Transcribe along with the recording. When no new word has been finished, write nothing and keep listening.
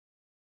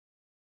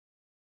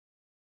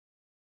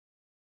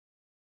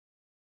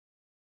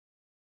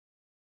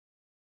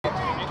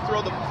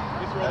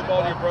throw the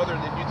ball to your brother,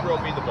 and then you throw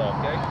me the ball,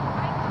 okay?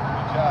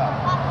 Good job.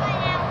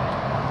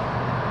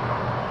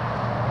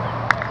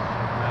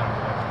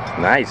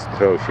 Nice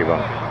throw,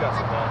 Shivaum. You got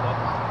some ball, huh?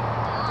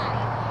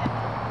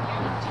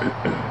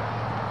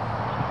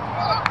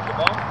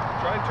 Shivaum,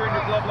 try to turn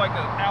your glove like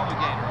an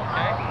alligator,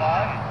 okay?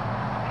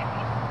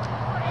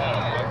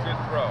 Yeah, good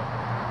throw.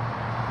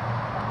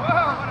 Whoa,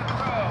 what a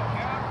throw!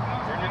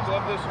 Turn your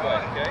glove this way,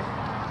 okay?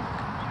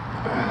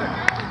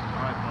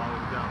 Alright, ball,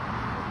 let's go.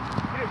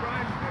 Hey,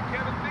 Brian,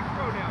 Kevin, big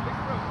throw now, big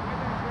throw. Right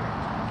there, sure.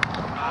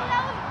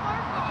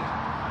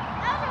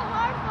 That was a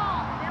hard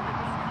ball. That was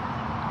a hard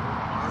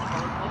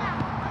ball.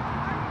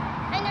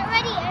 I'm not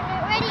ready, I'm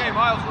not ready. Okay,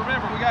 Miles,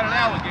 remember, we got an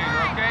alligator,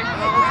 okay?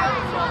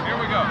 Here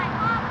we go.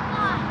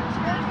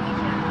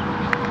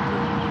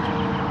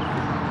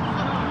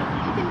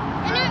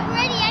 I'm not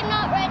ready, I'm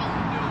not ready.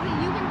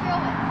 You can throw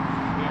it.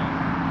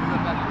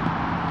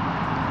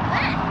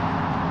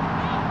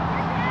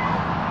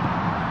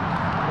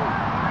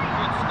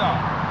 Good stuff.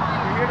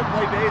 We're here to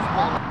play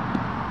baseball.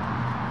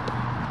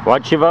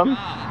 What, Shivaum? A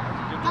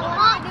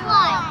hot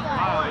fly.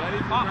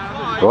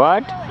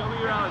 What? Show me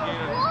your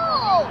alligator.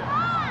 Whoa!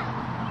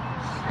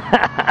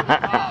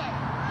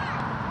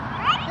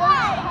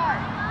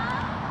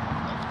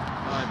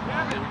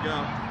 Alright, here we go.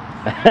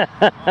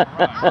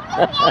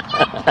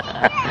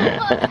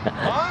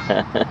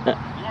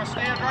 You want to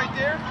stand right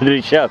there?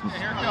 Rishabh, Okay,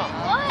 here it comes.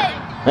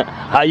 What?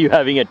 are you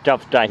having a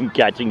tough time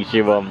catching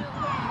Shivaum?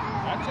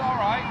 That's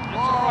alright. That's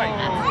alright.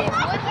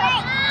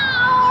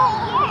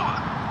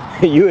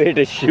 You hit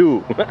a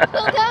shoe. Go down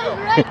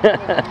right. There you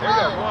go.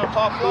 You want to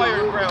pop fly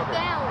or ground it?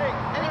 Down.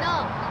 I mean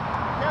up.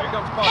 Here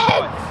comes pop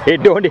fly. Hey,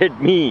 don't hit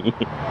me.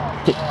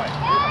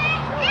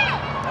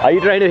 Are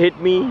you trying to hit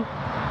me? Here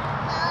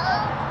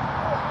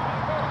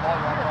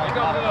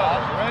comes another.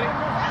 You ready?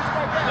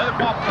 Another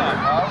pop fly.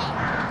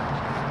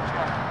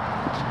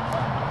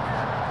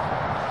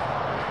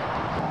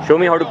 Show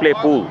me how to play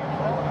pool.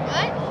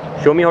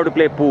 What? Show me how to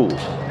play pool.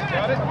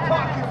 Got it?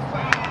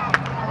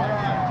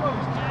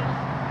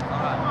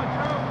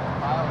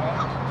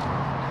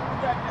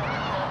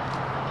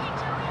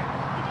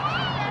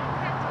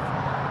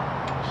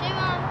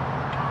 Shivaum.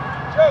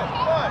 Joe,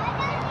 come on.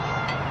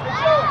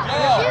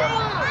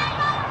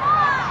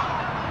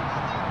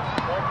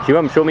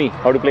 Shivaum, show me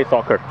how to play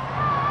soccer.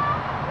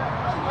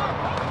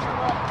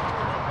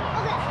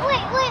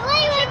 Wait.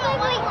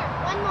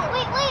 One more.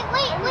 Wait.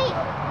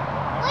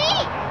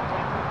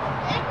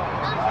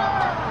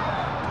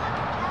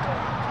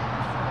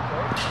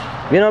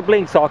 We're not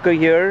playing soccer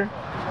here.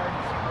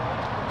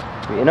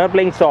 We're not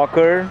playing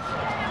soccer.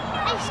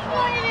 I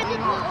scored it.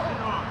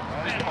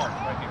 This part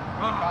right here.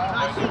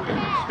 Nice squeeze.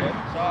 Okay.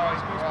 Sorry.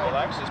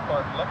 Relax this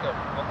part. Let go.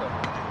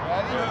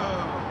 Ready?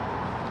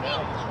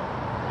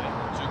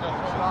 So you're going to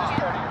throw this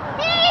part of your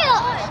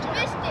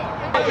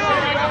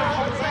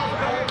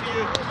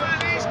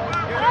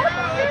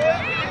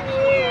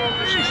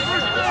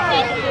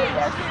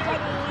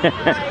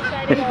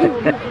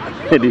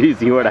Did you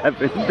see what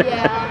happened?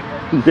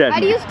 Yeah. How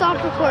do you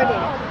stop recording?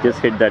 Just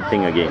hit that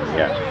thing again,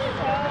 yeah.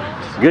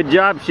 Good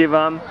job,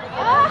 Shivaum.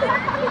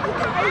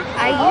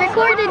 I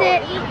recorded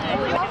it.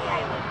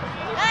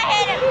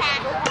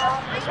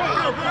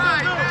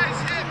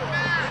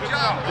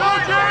 Go,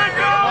 Jerry,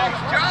 go!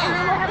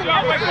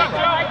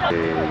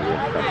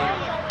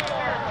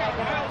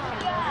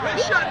 Good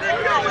shot, Nick,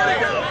 go, let it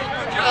go!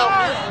 Joe!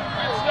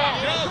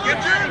 Get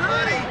Jerry,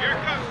 buddy! Here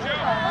comes Joe!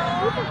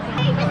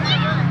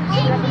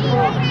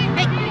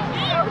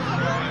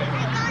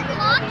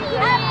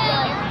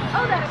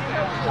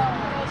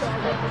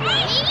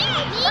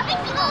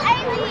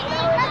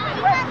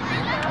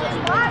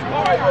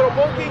 All right, little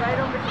monkey.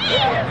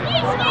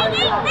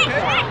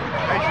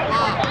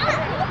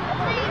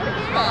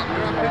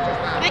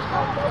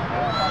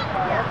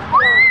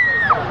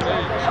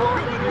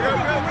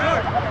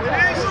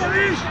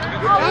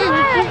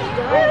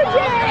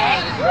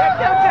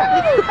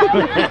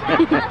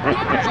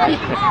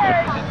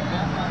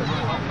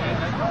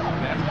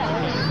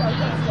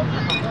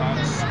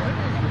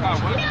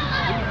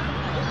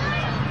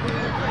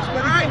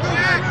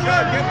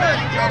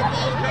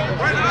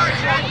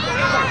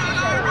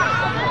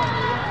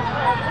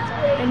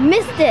 I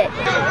missed it.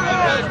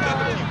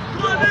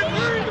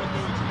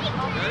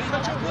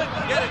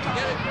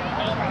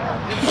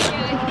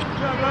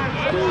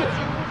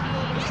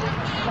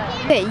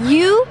 Okay,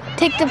 you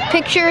take the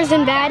pictures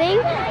and batting.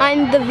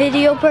 I'm the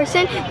video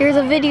person. You're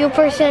the video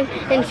person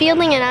in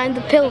fielding, and I'm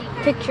the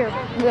picture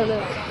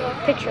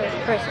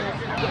person.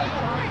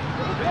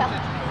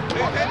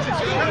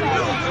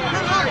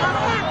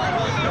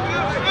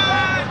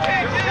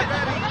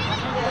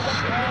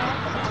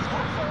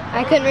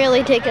 I couldn't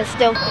really take a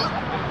still.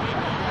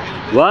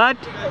 What?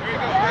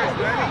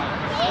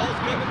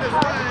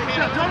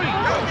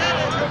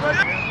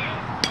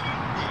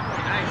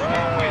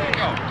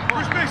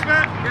 First base,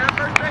 man. Get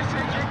first base,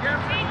 JJ.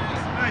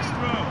 Nice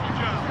throw. Good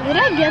job. Did I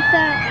get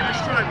that?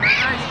 Nice try, man.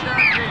 Nice job,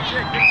 JJ.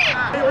 Good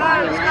shot. Hey,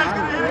 Ryan, this guy's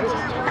gonna hit it to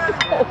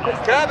you.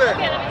 Kevin.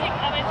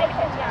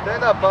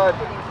 Stand up, bud.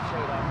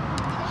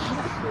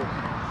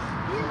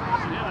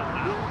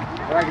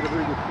 But I get a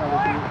very good smell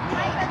of it.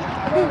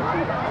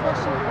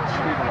 Also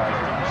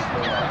stabilizes and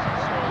stabilizes.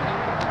 So,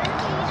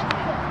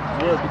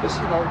 yeah, because,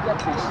 you know, you got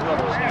these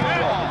levels.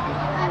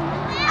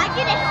 I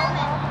get a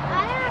helmet.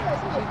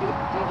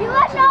 You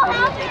want no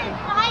helmet?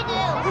 I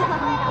do.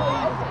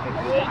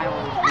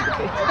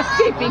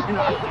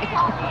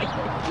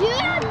 You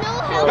have no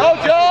helmet. Go,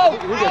 Joe!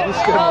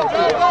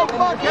 Go,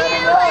 come on, Kevin,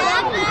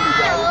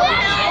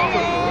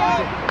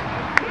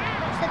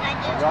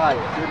 Right.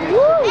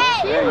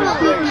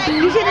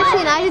 You should have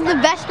seen. I did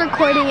the best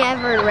recording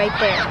ever right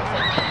there.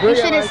 You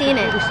should have seen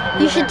it.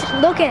 You should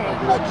look at it.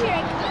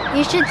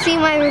 You should see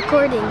my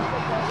recording.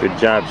 Good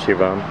job,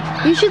 Shivaum.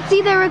 You should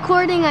see the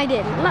recording I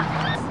did. Look.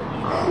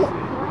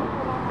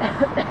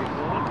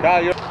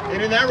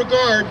 And in that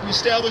regard, we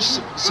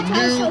established some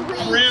new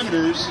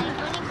parameters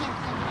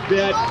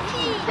that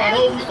got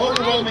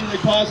overwhelmingly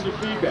positive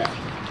feedback.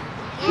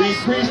 We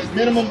increased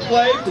minimum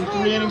play from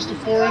 3 innings to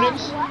 4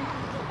 innings.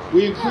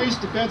 We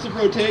increased defensive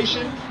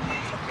rotation.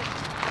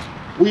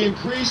 We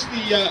decreased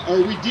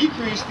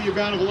the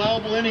amount of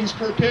allowable innings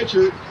per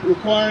pitcher,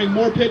 requiring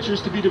more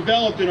pitchers to be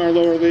developed in our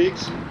lower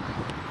leagues.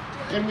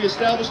 And we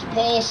established a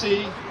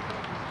policy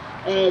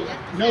of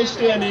no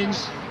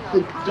standings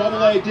from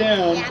AA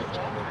down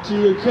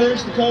to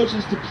encourage the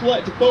coaches to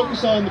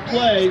focus on the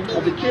play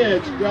of the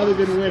kids rather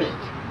than winning.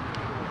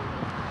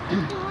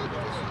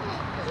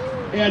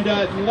 And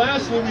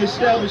lastly, we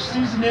established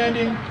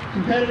season-ending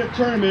competitive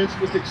tournaments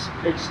with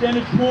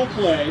extended pool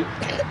play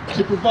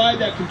to provide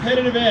that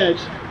competitive edge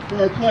for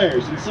our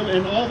players.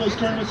 And all those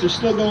tournaments are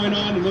still going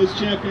on, and those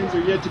champions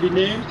are yet to be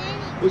named.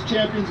 Those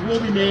champions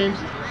will be named,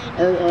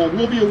 or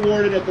will be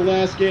awarded at the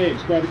last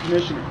games by the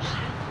commissioners.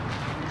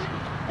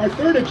 Our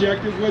third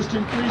objective was to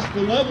increase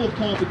the level of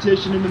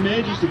competition in the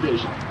majors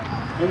division.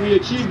 And we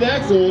achieved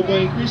that goal by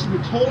increasing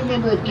the total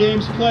number of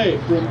games played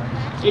from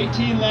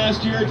 18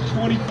 last year to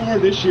 24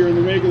 this year in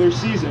the regular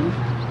season.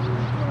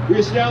 We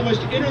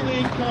established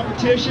interleague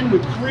competition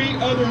with 3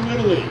 other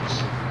little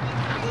leagues: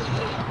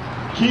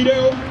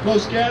 Quito,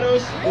 Los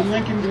Gatos, and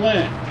Lincoln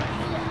Glen.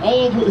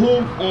 All of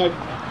whom, a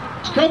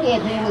couple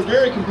of whom were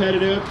very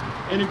competitive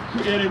and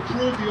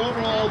improved the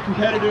overall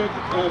competitive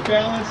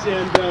balance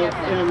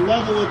and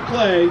level of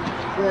play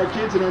for our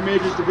kids in our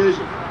majors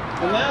division.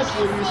 And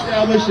lastly, we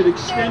established an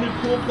extended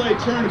pool play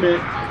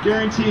tournament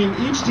guaranteeing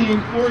each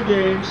team 4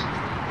 games,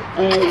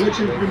 which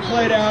have been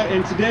played out,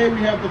 and today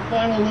we have the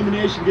final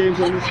elimination games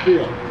on this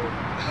field.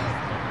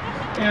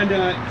 And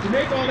to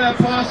make all that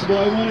possible,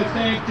 I want to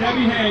thank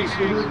Debbie Hanks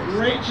for her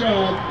great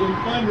job in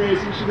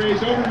fundraising. She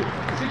raised over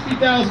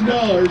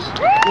 $60,000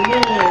 for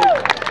Little League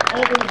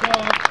over and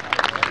above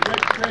the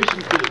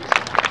registration fees.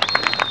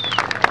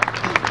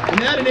 And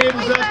that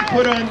enables us to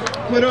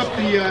put up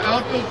the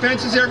outfield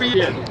fences every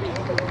year.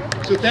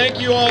 So thank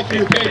you all for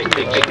your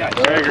patronage.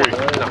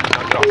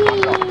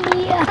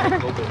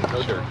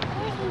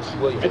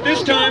 At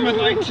this time, I'd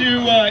like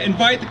to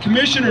invite the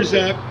commissioners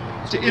up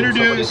to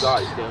introduce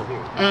the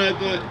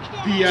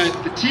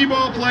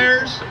T-ball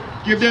players,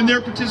 give them their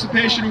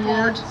participation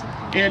awards,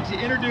 and to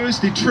introduce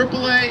the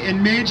AAA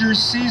and Majors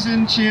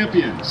season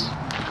champions.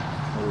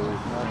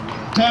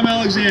 Tom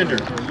Alexander.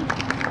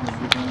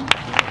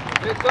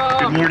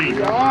 Good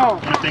morning. I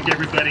want to thank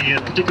everybody,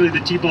 particularly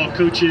the T-ball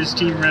coaches,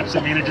 team reps,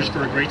 and managers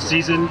for a great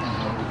season.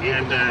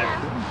 And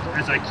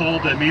as I call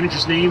the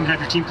manager's name, have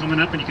your team coming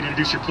up and you can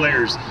introduce your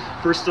players.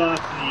 First off,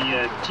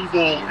 the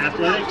T-ball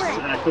athletics,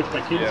 coached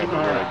by Kim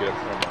Tikahara.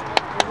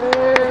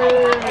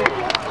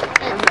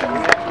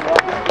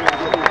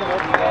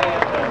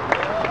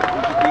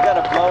 You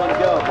gotta blow and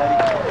go, buddy.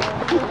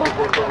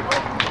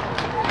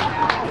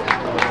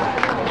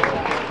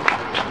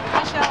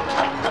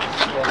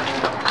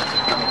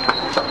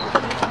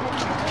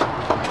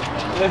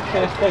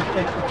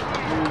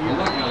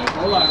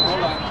 Hold on.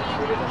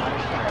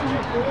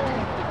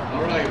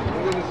 All right,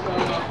 we're going to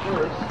start off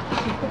first.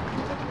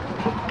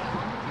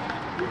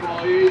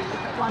 T-ball East,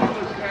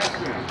 Nicholas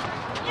Cashman.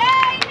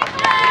 Yay,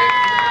 Nicholas!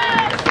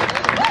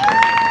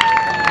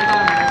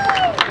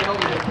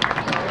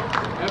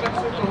 Evan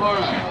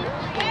Sukahara.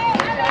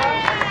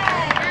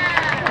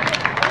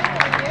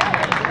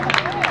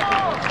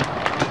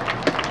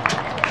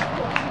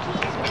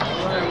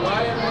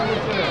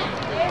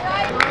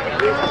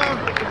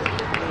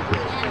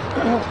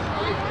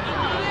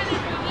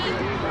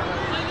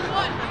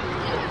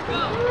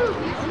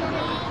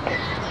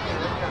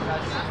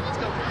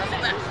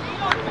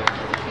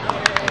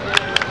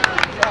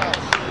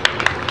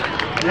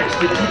 Next,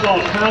 the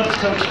T-ball Cubs,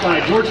 coached by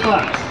George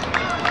Fox.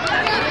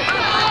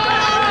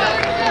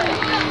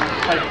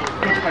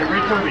 Coached by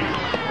Ray Kirby.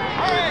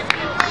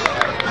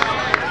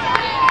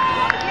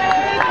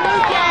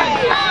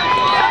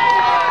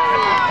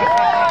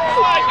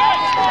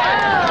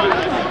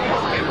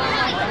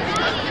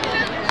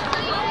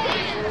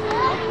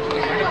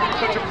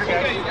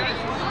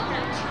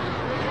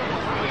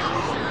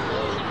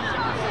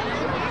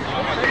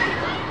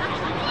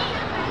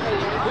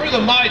 We're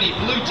the mighty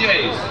Blue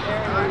Jays.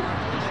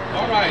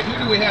 All right, who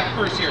do we have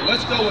first here?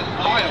 Let's go with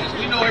Miles.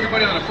 We know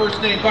everybody on a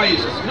first name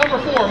basis. Number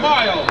 4,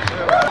 Miles.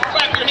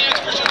 Clap your hands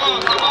for Shivaum,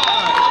 come on.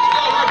 Let's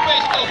go, our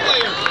baseball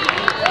players.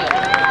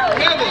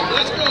 Kevin,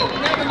 let's go.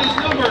 Kevin is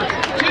number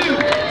 2.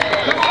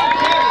 Come on,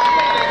 Kevin.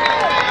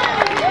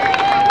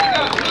 We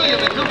got William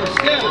at number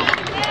 7.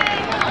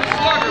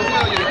 Slugger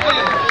William.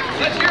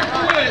 Let's hear it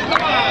for William.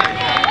 Come on.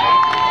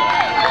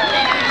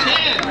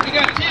 10. We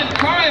got 10.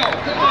 Kyle.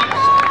 Come on.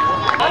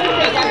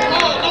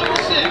 Paul, number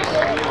 6.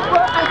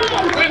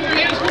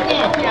 Referee hands the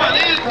ball. Come on.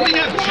 And we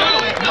have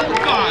Joe at number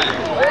 5.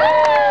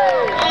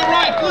 All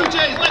right, Blue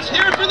Jays. Let's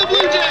hear it for the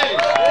Blue Jays.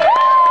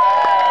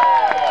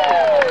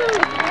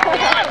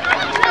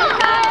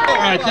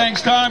 All right,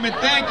 thanks, Tom, and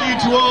thank you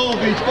to all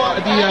the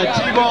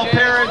T-ball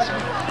parents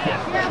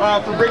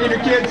for bringing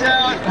your kids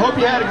out. Hope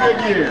you had a good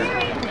year.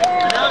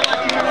 And I'd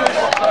like to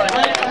introduce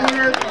right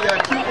here,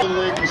 the T-ball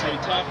League is a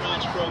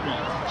top-notch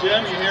program.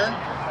 Jim, you here?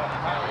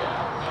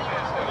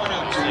 Come on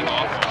up, Jim.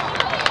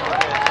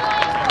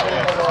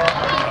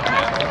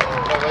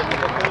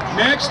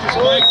 Next is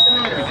Mike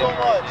Bruner.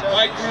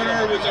 Mike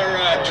Bruner was our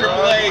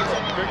AAA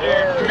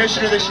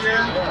commissioner this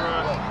year.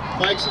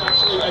 Mike's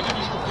actually, I think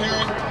he's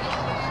preparing.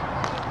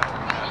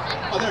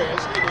 Oh, there he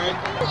is. Hey, Greg.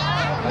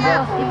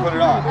 Put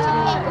it on.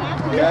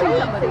 Okay?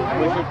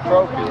 With your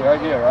trophy right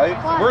here, right?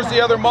 Where's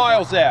the other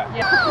Miles at?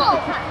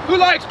 Who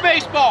likes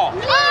baseball?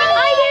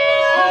 I do!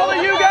 All of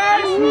you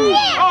guys?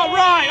 Yeah. All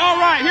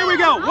right, here we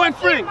go. One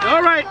free.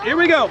 All right, here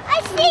we go.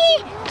 I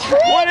see!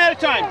 One at a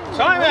time.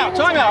 Time out.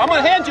 I'm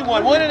going to hand you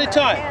one at a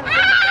time.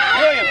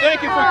 William,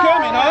 thank you for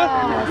coming, huh?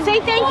 Say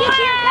thank you to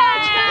your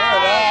coach,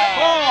 guys!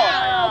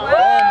 Paul.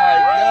 Oh my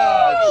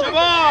God.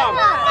 Shivaum.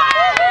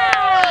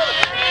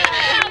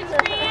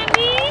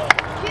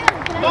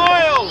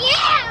 Miles.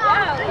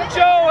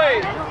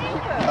 Joey.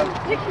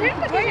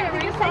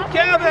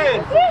 Kevin.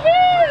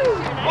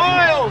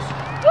 Miles.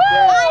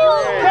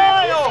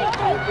 Kyle.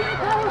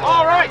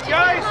 All right,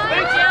 guys.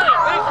 Thanks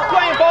for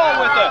playing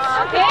ball with us.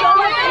 Thank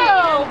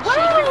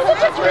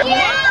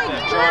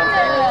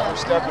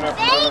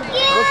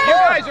you! You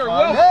guys are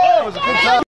well.